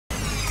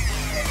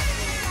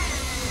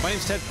My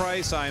name's Ted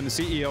Price. I am the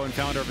CEO and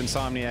founder of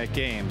Insomniac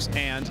Games.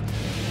 And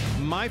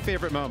my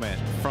favorite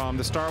moment from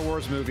the Star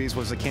Wars movies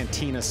was the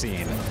cantina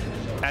scene.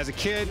 As a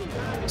kid,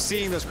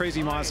 seeing those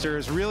crazy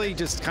monsters really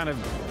just kind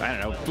of, I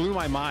don't know, blew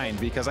my mind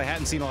because I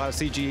hadn't seen a lot of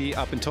CG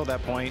up until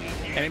that point,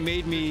 and it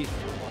made me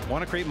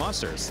want to create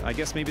monsters. I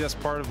guess maybe that's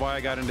part of why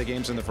I got into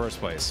games in the first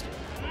place.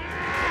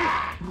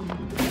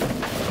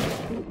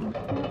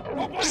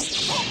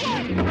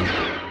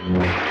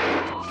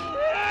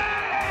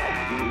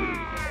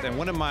 And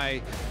one of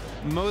my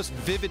most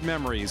vivid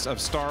memories of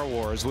Star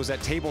Wars was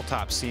that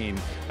tabletop scene.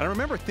 And I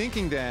remember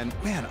thinking then,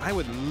 man, I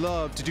would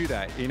love to do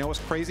that. You know what's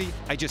crazy?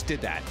 I just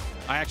did that.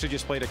 I actually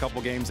just played a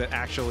couple games that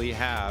actually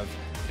have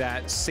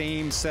that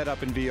same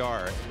setup in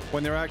VR.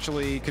 When they're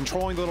actually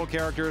controlling the little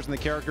characters and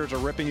the characters are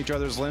ripping each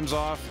other's limbs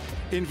off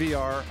in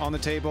VR on the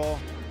table.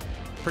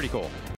 Pretty cool.